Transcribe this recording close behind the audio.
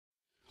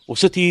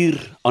Ons sit hier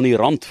aan die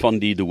rand van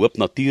die Hoop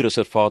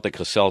Natuurreservaat. Ek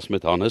gesels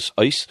met Hannes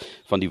Uys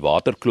van die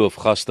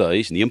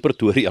Waterkloof-gastehuis, nie in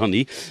Pretoria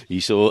nie,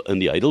 hierso in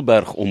die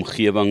Heidelberg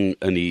omgewing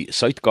in die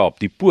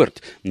Wes-Kaap, die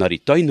poort na die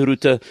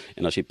tuinroete.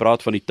 En as jy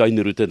praat van die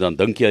tuinroete, dan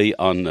dink jy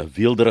aan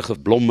weelderige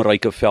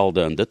blomryke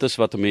velde, en dit is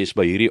wat 'n mens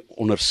by hierdie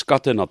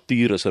onderskatte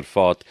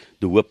natuurreservaat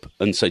die Hoop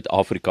in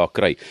Suid-Afrika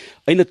kry.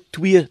 Eintlik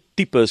twee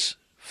tipes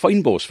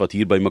fynbos wat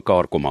hier by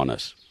mekaar kom,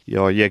 Hannes.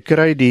 Ja, jy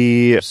kry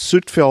die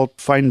soetveld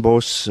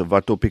fynbos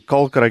wat op die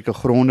kalkryke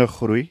gronde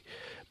groei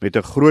met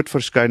 'n groot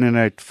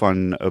verskeidenheid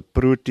van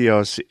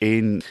proteas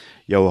en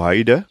jou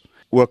heide.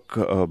 Ook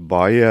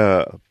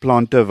baie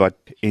plante wat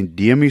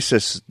endemies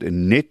is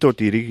net tot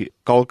hierdie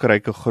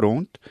kalkryke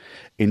grond.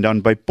 En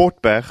dan by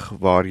Potberg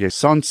waar jy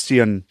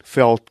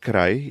sandsteenveld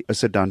kry,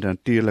 is dit dan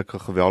natuurlik 'n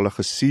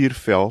geweldige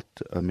suurveld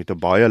met 'n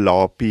baie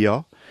lae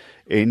pH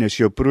en is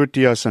jou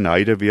proteas en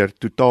heide weer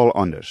totaal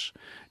anders.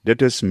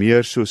 Dit is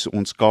meer soos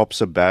ons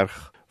Kaapse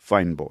berg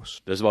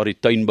fynbos. Dis waar die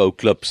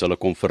tuinbouklubs hulle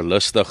kom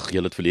verlustig.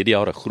 Julle het verlede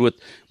jaar 'n groot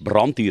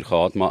brand hier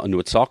gehad, maar 'n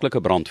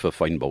noodsaaklike brand vir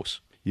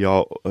fynbos.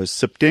 Ja,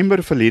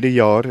 September verlede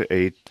jaar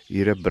het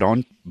hier 'n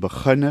brand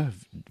beginne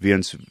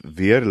weens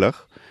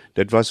weerlig.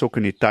 Dit was ook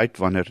in die tyd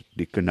wanneer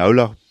die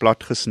canola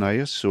plat gesny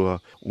is, so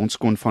ons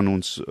kon van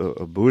ons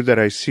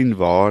boerdery sien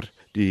waar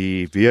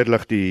die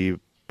weerlig die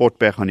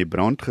Potberg aan die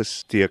brand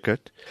gesteek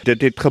het.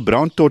 Dit het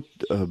gebrand tot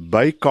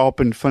by Kaap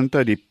en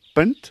Vinta die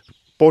punt.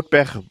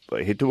 Potberg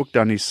het ook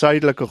dan die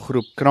suidelike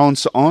groep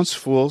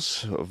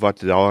kraansaandsvoëls wat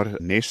daar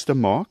neste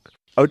maak.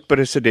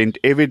 Oud-president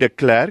F.W. de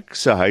Klerk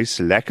se huis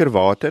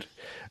Lekkerwater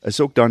is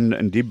ook dan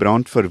in die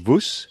brand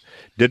verwoes.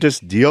 Dit is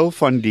deel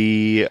van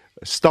die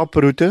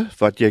staproete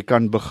wat jy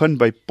kan begin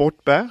by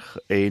Potberg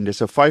en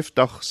dis 'n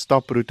 5-dag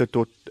staproete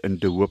tot in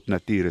die Hoop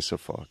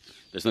Natuurreservaat.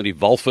 Dis nou die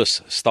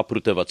walvis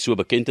staproete wat so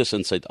bekend is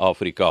in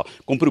Suid-Afrika.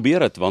 Kom probeer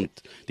dit, want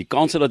die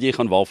kanse dat jy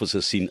gaan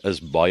walvisse sien is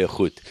baie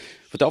goed.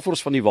 Vertel vir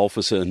ons van die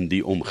walvisse in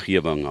die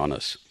omgewing,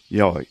 Hannes.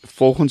 Ja,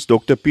 volgens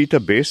Dr.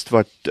 Pieter Best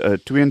wat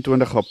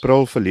 22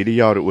 April verlede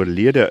jaar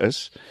oorlede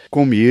is,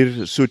 kom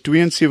hier so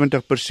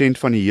 72%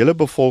 van die hele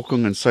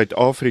bevolking in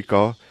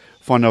Suid-Afrika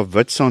vanaf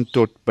Witstrand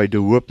tot by die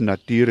Hoop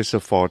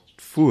Natuurreservaat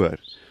voor.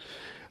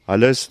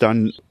 Hulle is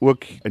dan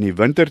ook in die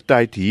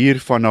wintertyd hier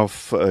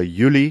vanaf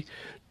Julie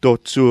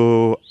tot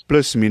so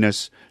plus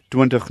minus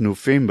 20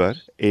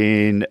 November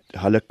en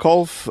hulle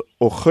kalf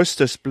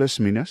Augustus plus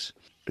minus.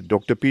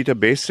 Dr. Pieter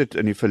Best het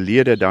in die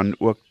verlede dan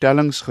ook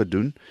tellings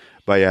gedoen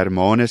by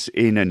Hermanus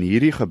en in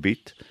hierdie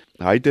gebied.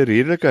 Hy het 'n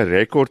redelike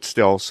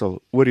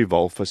rekordstelsel oor die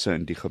walvisse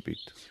in die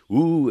gebied.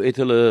 Hoe het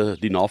hulle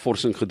die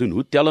navorsing gedoen?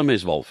 Hoe tel 'n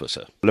mens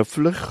walvisse? Hulle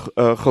vlug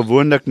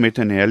gewoonlik met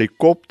 'n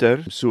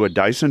helikopter so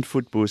 1000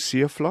 voet bo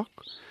seevlak.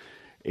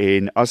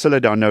 En as hulle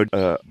dan nou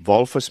 'n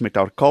walvis met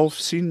haar kalf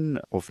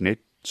sien of net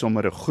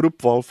sommer 'n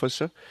groep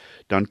walvisse,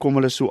 dan kom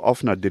hulle so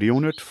af na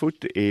 300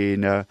 voet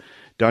en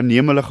dan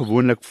neem hulle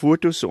gewoonlik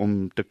fotos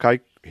om te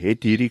kyk,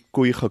 het hierdie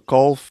koei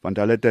gekalf, want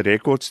hulle het 'n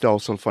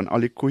rekordstelsel van al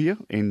die koeie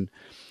en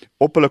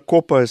op hulle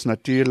koppe is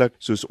natuurlik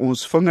soos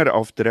ons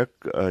vingerafdruk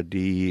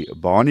die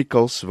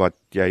barnacles wat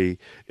jy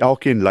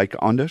elkeen lyk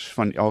anders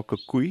van elke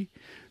koei.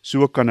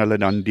 So kan hulle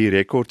dan die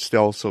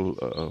rekordstelsel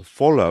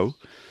volhou.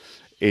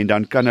 En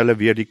dan kan hulle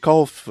weer die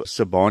kalf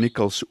se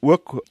barnacles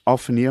ook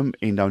afneem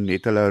en dan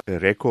net hulle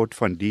rekord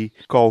van die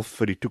kalf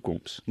vir die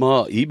toekoms.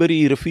 Maar hier by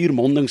die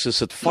riviermondings is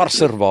dit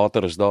varser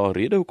water. Is daar 'n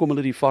rede hoekom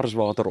hulle die vars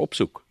water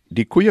opsoek?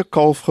 Die koeie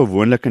kalf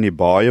gewoonlik in die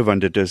baaie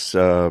want dit is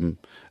 'n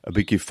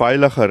bietjie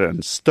veiliger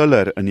en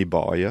stiller in die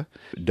baaie.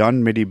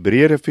 Dan met die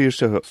Breë rivier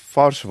se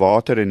vars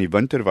water in die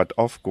winter wat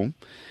afkom,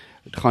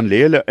 gaan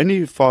lê hulle in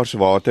die vars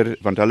water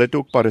want hulle het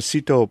ook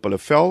parasiete op hulle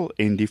vel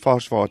en die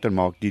vars water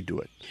maak die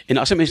dood. En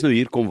as 'n mens nou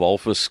hier kom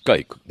walvis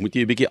kyk, moet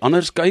jy 'n bietjie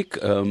anders kyk.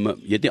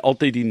 Jy het nie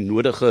altyd die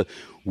nodige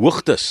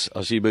hoogtes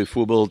as jy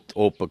byvoorbeeld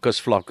op 'n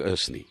kusvlak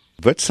is nie.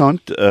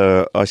 Witstrand,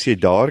 as jy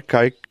daar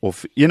kyk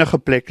of enige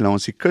plek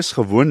langs die kus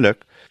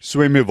gewoonlik,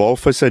 swem die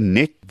walvisse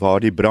net waar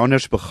die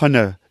branders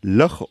beginne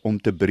lig om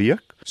te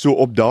breek. So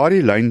op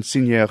daardie lyn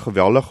sien jy 'n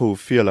geweldige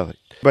hoeveelheid.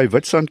 By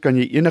Witstrand kan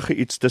jy enige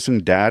iets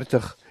tussen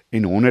 30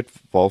 en 100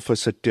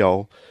 walvisse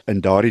tel in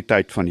daardie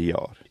tyd van die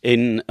jaar.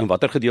 En in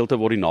watter gedeelte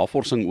word die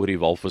navorsing oor die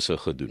walvisse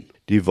gedoen?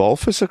 Die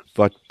walvisse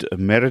wat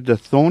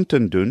Meredith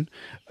Thornton doen,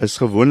 is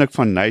gewoonlik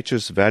van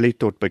Nature's Valley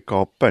tot by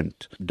Kaap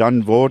Punt.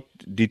 Dan word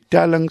die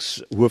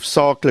tellings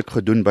hoofsaaklik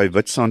gedoen by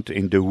Witstrand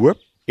en De Hoop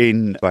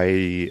en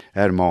by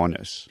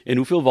Hermanus. En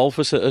hoeveel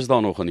walvisse is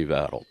daar nog in die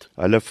wêreld?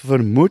 Hulle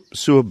vermoed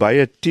so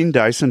baie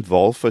 10,000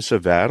 walvisse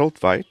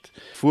wêreldwyd.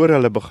 Voor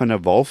hulle begin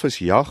 'n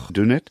walvisjag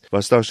doen het,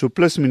 was daar so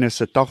plus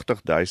minus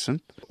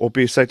 80,000. Op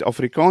die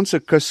Suid-Afrikaanse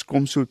kus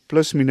kom so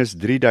plus minus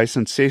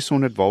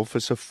 3,600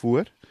 walvisse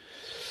voor.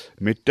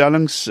 Met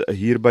tellings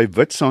hier by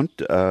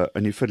Witstrand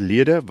in die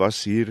verlede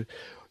was hier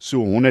so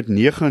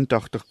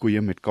 189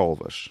 koeie met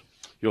kalwers.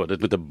 Ja,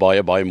 dit moet 'n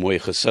baie mooi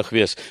gesig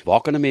wees.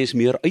 Waar kan 'n mens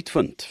meer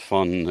uitvind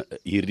van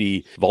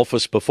hierdie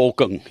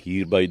walvisbevolking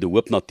hier by die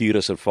Hoop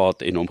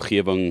Natuurreservaat en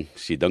omgewing,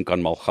 as jy dink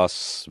aan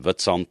Malgas,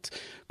 Witstrand,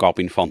 Kaap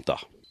en Vanta?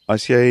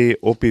 As jy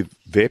op die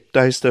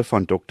webtuiste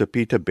van Dr.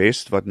 Pieter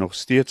Best wat nog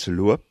steeds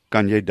loop,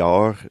 kan jy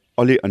daar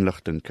al die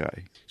inligting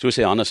kry. So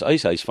sê Hannes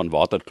Uys, hy is van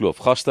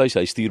Waterkloof-gastehuis.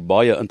 Hy stuur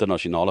baie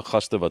internasionale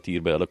gaste wat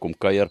hier by hulle kom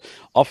kuier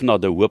af na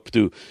die Hoop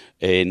toe.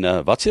 En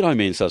wat sê daai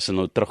mense as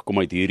hulle nou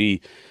terugkom uit hierdie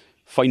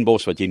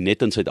fynbos wat jy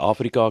net in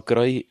Suid-Afrika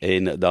kry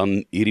en dan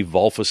hierdie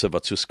walvisse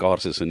wat so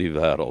skaars is in die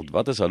wêreld?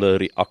 Wat is hulle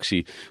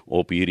reaksie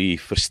op hierdie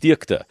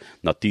versteekte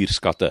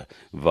natuurskatte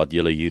wat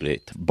julle hier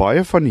het?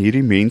 Baie van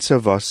hierdie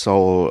mense was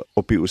al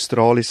op die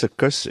Australiese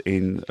kus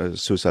en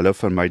soos hulle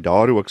vir my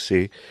daar ook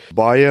sê,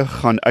 baie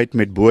gaan uit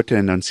met bote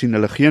en dan sien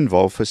hulle geen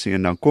walvisse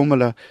en dan kom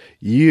hulle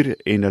hier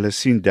en hulle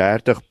sien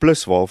 30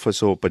 plus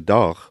walvisse op 'n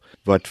dag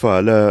wat vir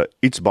hulle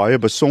iets baie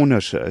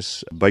besonders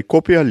is. By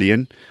Koppie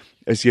alleen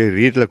is jy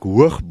redelik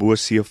hoog bo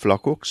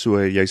seevlak ook, so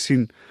jy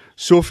sien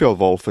soveel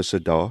walvisse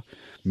daar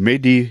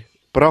met die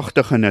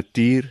pragtige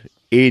natuur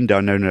en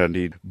dan nou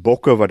die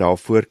bokke wat daar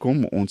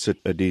voorkom. Ons het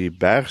die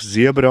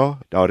bergzebra,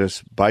 daar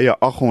is baie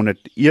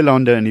 800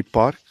 elande in die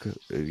park.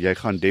 Jy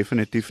gaan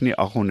definitief nie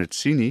 800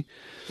 sien nie,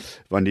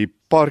 want die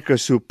park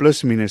is so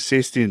plus minus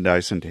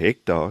 16,000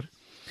 hektaar.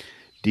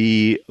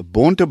 Die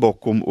bontebok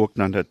kom ook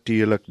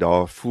natuurlik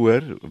daar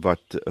voor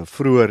wat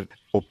vroeër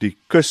op die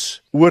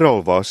kus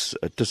oral was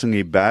tussen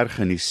die berg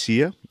en die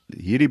see.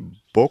 Hierdie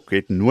bok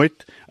het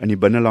nooit in die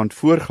binneland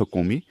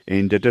voorgekom nie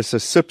en dit is 'n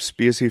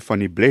subspesie van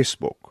die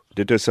blesbok.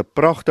 Dit is 'n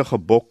pragtige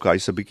bok,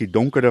 hy's 'n bietjie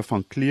donkerder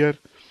van kleur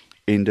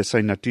en dis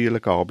sy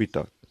natuurlike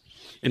habitat.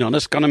 En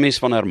anders kan 'n mens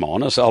van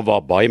Hermanus af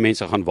waar baie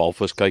mense gaan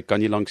walvis kyk,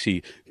 kan jy langs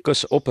die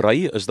kus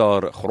opry? Is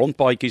daar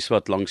grondpaadjies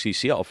wat langs die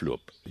see afloop?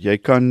 Jy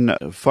kan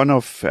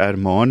vanaf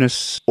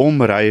Hermanus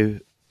omry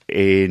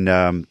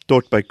en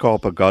tot by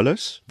Kaap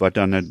wat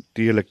dan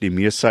natuurlik die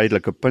mees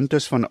suidelike punt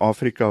is van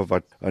Afrika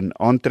wat 'n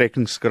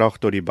aantrekkingskrag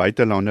tot die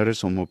buitelander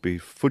is om op die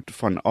voet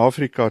van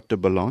Afrika te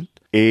beland.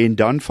 En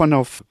dan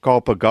vanaf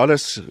Kaap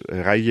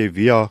ry jy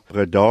via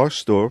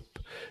Bredasdorp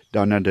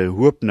dan na die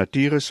Hoop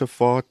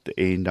Natuurreservaat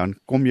en dan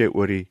kom jy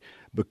oor die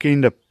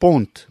bekende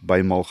pont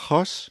by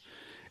Malgas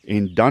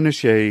en dan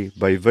is jy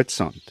by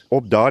Witstrand.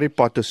 Op daardie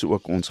pad is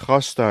ook ons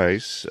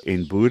gastehuis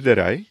en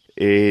boerdery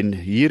en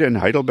hier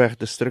in Heidelberg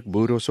distrik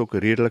boer ons ook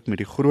redelik met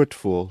die groot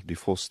voël, die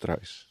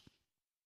volstruis.